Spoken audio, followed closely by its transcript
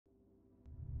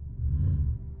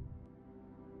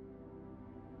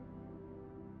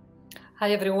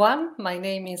Hi everyone, my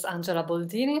name is Angela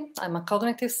Boldini. I'm a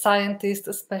cognitive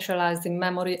scientist specialized in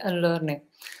memory and learning.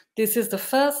 This is the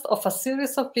first of a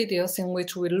series of videos in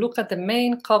which we look at the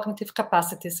main cognitive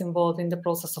capacities involved in the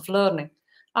process of learning,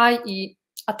 i.e.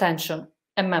 attention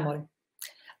and memory.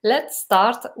 Let's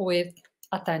start with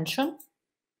attention.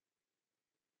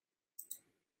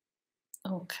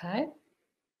 Okay.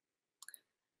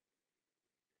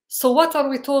 So what are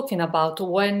we talking about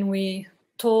when we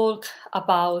talk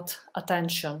about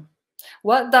attention?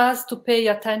 What does to pay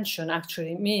attention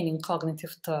actually mean in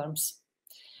cognitive terms?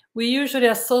 We usually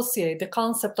associate the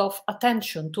concept of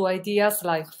attention to ideas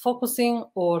like focusing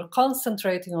or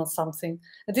concentrating on something,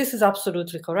 and this is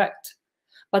absolutely correct.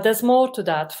 But there's more to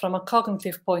that from a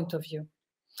cognitive point of view.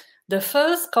 The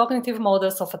first cognitive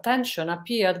models of attention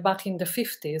appeared back in the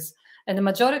 50s, and the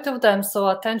majority of them saw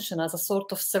attention as a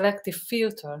sort of selective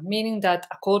filter, meaning that,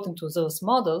 according to those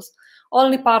models,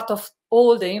 only part of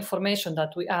all the information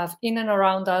that we have in and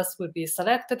around us will be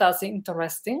selected as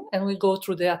interesting and will go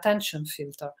through the attention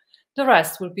filter. The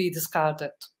rest will be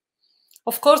discarded.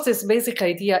 Of course, this basic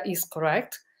idea is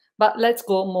correct, but let's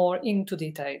go more into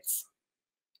details.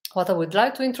 What I would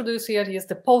like to introduce here is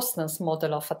the Posner's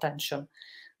model of attention.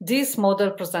 This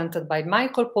model, presented by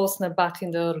Michael Posner back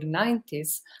in the early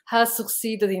 90s, has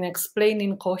succeeded in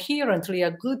explaining coherently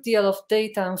a good deal of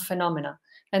data and phenomena,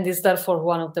 and is therefore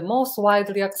one of the most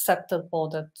widely accepted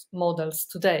models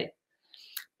today.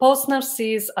 Posner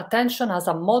sees attention as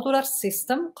a modular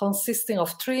system consisting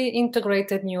of three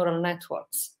integrated neural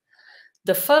networks.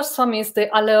 The first one is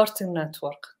the alerting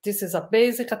network. This is a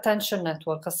basic attention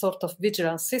network, a sort of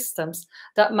vigilance system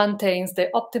that maintains the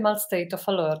optimal state of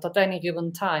alert at any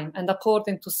given time and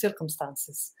according to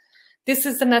circumstances. This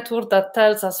is the network that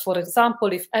tells us, for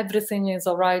example, if everything is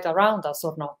all right around us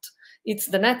or not. It's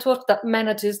the network that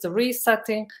manages the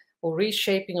resetting or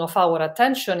reshaping of our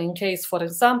attention in case, for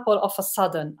example, of a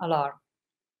sudden alarm.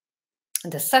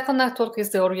 The second network is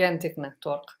the orienting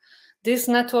network. This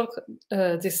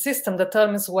system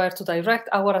determines where to direct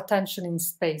our attention in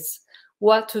space,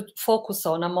 what to focus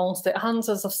on amongst the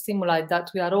hundreds of stimuli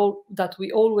that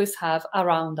we always have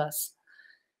around us.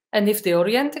 And if the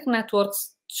orienting network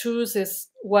chooses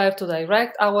where to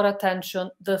direct our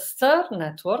attention, the third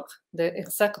network, the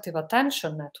executive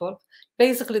attention network,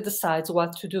 basically decides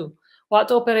what to do,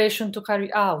 what operation to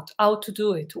carry out, how to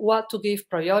do it, what to give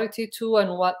priority to,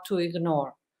 and what to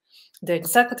ignore. The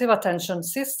executive attention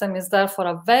system is therefore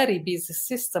a very busy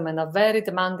system and a very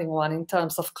demanding one in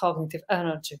terms of cognitive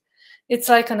energy. It's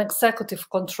like an executive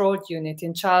control unit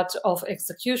in charge of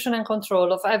execution and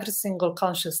control of every single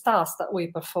conscious task that we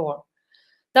perform.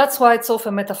 That's why it's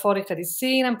often metaphorically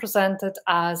seen and presented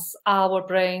as our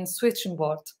brain switching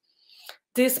board.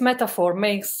 This metaphor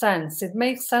makes sense. It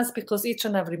makes sense because each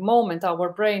and every moment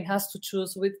our brain has to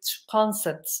choose which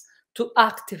concepts to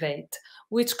activate,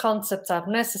 which concepts are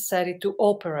necessary to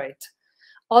operate.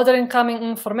 Other incoming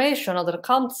information, other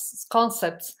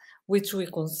concepts which we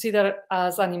consider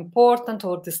as an important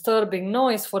or disturbing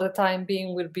noise for the time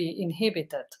being will be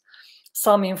inhibited.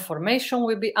 Some information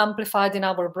will be amplified in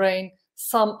our brain,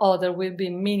 some other will be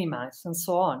minimized, and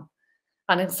so on.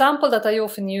 An example that I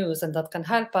often use and that can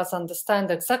help us understand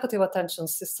the executive attention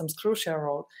system's crucial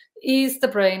role is the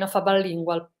brain of a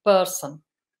bilingual person.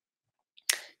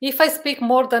 If I speak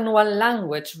more than one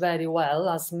language very well,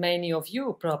 as many of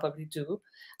you probably do,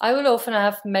 I will often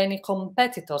have many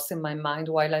competitors in my mind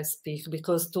while I speak,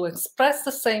 because to express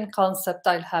the same concept,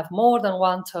 I'll have more than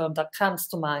one term that comes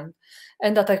to mind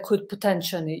and that I could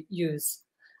potentially use.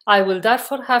 I will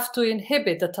therefore have to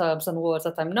inhibit the terms and words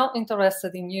that I'm not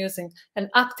interested in using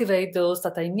and activate those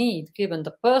that I need, given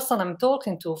the person I'm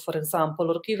talking to, for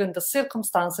example, or given the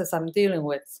circumstances I'm dealing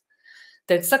with.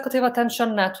 The executive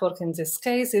attention network in this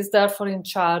case is therefore in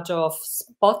charge of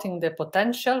spotting the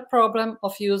potential problem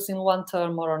of using one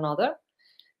term or another,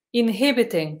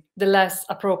 inhibiting the less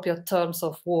appropriate terms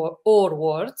or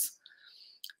words,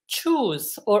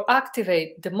 choose or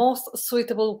activate the most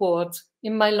suitable words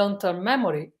in my long-term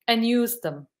memory and use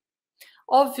them.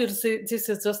 Obviously, this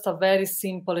is just a very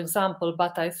simple example,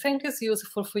 but I think it's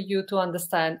useful for you to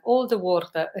understand all the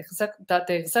work that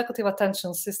the executive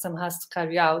attention system has to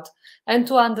carry out, and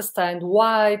to understand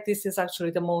why this is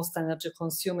actually the most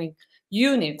energy-consuming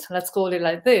unit, let's call it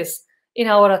like this, in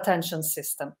our attention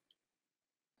system.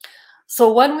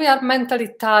 So when we are mentally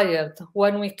tired,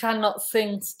 when we cannot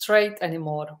think straight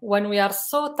anymore, when we are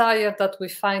so tired that we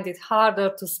find it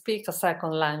harder to speak a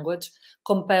second language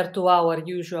compared to our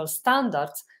usual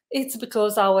standards, it's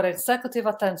because our executive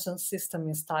attention system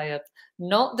is tired,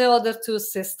 not the other two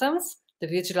systems, the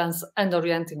vigilance and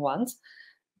orienting ones,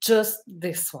 just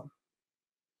this one.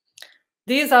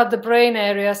 These are the brain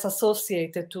areas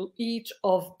associated to each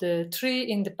of the three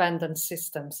independent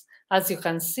systems. As you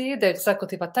can see, the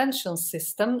executive attention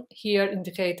system, here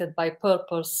indicated by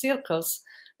purple circles,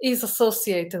 is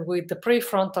associated with the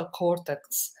prefrontal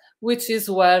cortex, which is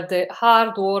where the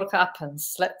hard work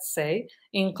happens, let's say,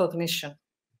 in cognition.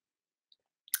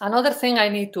 Another thing I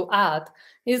need to add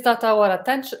is that our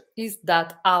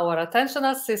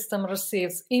attentional system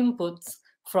receives inputs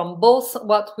from both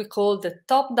what we call the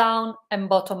top-down and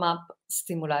bottom-up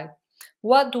stimuli.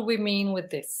 What do we mean with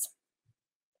this?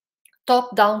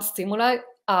 Top-down stimuli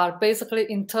are basically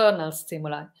internal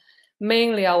stimuli,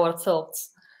 mainly our thoughts.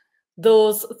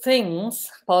 Those things,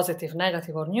 positive,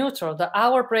 negative, or neutral, that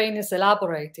our brain is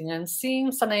elaborating and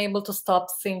seems unable to stop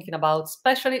thinking about,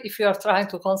 especially if you are trying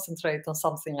to concentrate on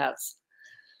something else.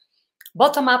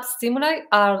 Bottom-up stimuli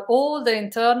are all the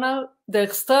external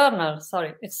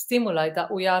stimuli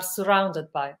that we are surrounded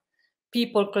by.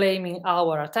 People claiming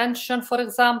our attention, for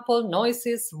example,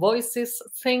 noises, voices,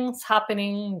 things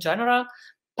happening in general,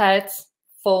 pets,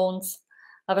 phones.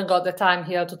 I haven't got the time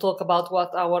here to talk about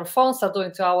what our phones are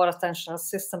doing to our attentional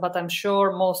system, but I'm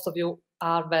sure most of you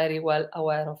are very well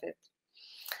aware of it.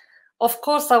 Of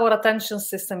course, our attention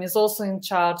system is also in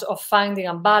charge of finding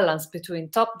a balance between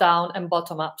top-down and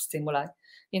bottom-up stimuli,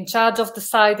 in charge of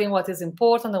deciding what is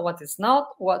important and what is not,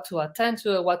 what to attend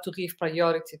to and what to give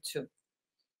priority to.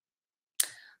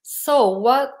 So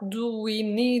what do we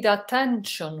need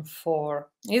attention for?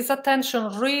 Is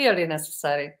attention really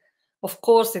necessary? Of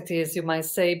course it is, you might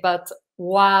say, but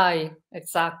why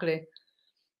exactly?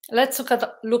 Let's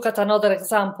look at another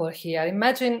example here.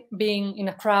 Imagine being in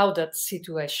a crowded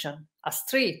situation, a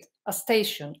street, a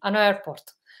station, an airport,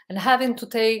 and having to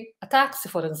take a taxi,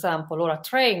 for example, or a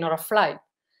train or a flight.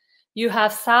 You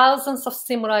have thousands of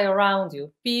stimuli around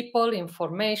you, people,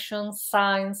 information,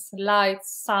 signs,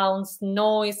 lights, sounds,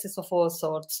 noises of all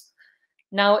sorts.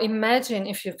 Now imagine,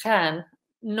 if you can,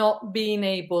 not being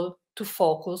able to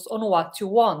focus on what you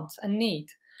want and need,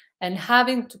 and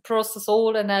having to process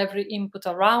all and every input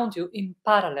around you in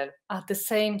parallel at the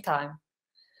same time.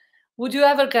 Would you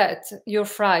ever get your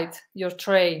flight, your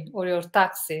train, or your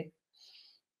taxi?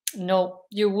 No,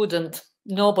 you wouldn't.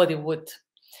 Nobody would.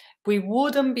 We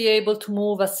wouldn't be able to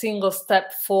move a single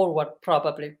step forward,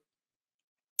 probably.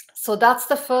 So that's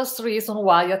the first reason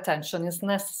why attention is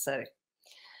necessary: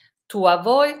 to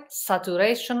avoid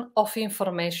saturation of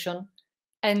information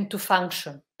and to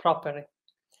function properly.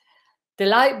 The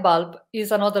light bulb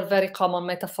is another very common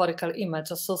metaphorical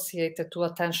image associated to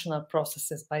attentional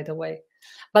processes, by the way.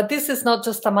 But this is not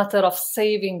just a matter of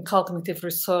saving cognitive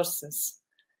resources.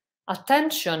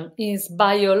 Attention is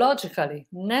biologically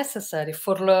necessary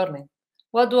for learning.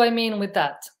 What do I mean with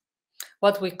that?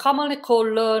 What we commonly call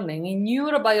learning in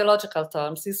neurobiological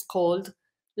terms is called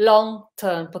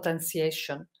long-term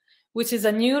potentiation, which is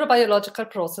a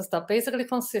neurobiological process that basically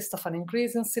consists of an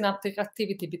increase in synaptic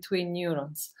activity between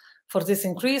neurons. For this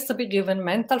increase to be given,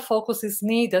 mental focus is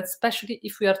needed, especially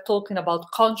if we are talking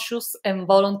about conscious and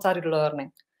voluntary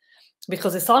learning,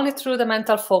 because it's only through the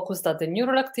mental focus that the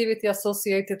neural activity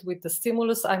associated with the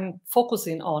stimulus I'm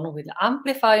focusing on will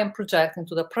amplify and project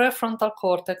into the prefrontal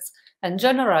cortex and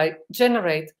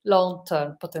generate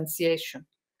long-term potentiation.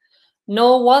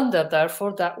 No wonder,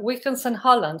 therefore, that Wickens and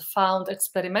Holland found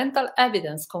experimental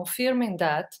evidence confirming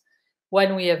that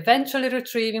when we eventually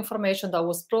retrieve information that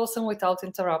was processed without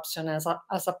interruption as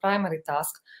a primary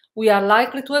task, we are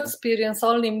likely to experience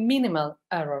only minimal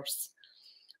errors.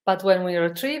 But when we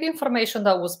retrieve information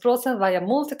that was processed via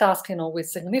multitasking or with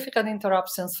significant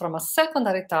interruptions from a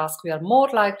secondary task, we are more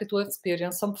likely to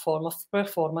experience some form of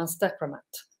performance decrement.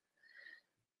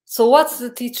 So what's the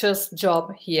teacher's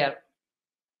job here?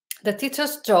 The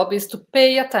teacher's job is to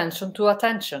pay attention to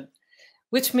attention,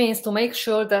 which means to make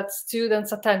sure that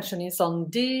students' attention is on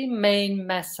the main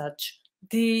message,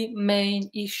 the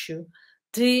main issue,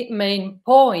 the main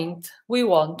point we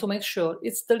want to make sure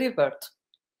it's delivered.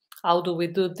 How do we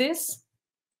do this?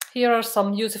 Here are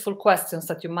some useful questions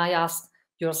that you might ask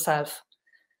yourself.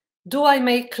 Do I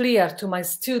make clear to my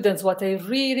students what I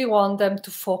really want them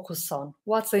to focus on?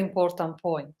 What's the important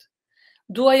point?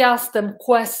 Do I ask them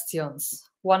questions?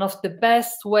 One of the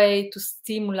best ways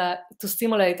to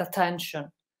stimulate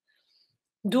attention.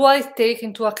 Do I take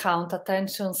into account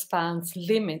attention spans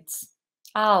limits?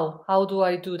 How do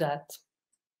I do that?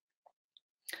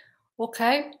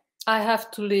 Okay, I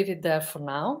have to leave it there for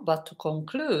now, but to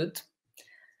conclude,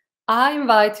 I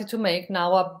invite you to make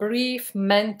now a brief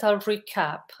mental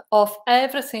recap of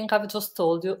everything I've just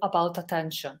told you about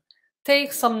attention.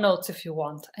 Take some notes if you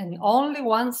want, and only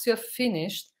once you've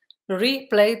finished,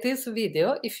 replay this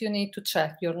video if you need to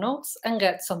check your notes and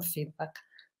get some feedback.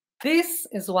 This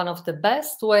is one of the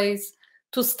best ways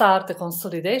to start the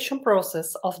consolidation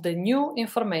process of the new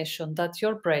information that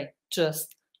your brain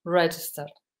just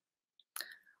registered.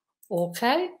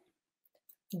 Okay,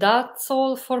 that's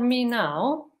all for me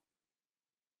now,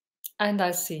 and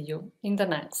I'll see you in the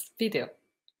next video.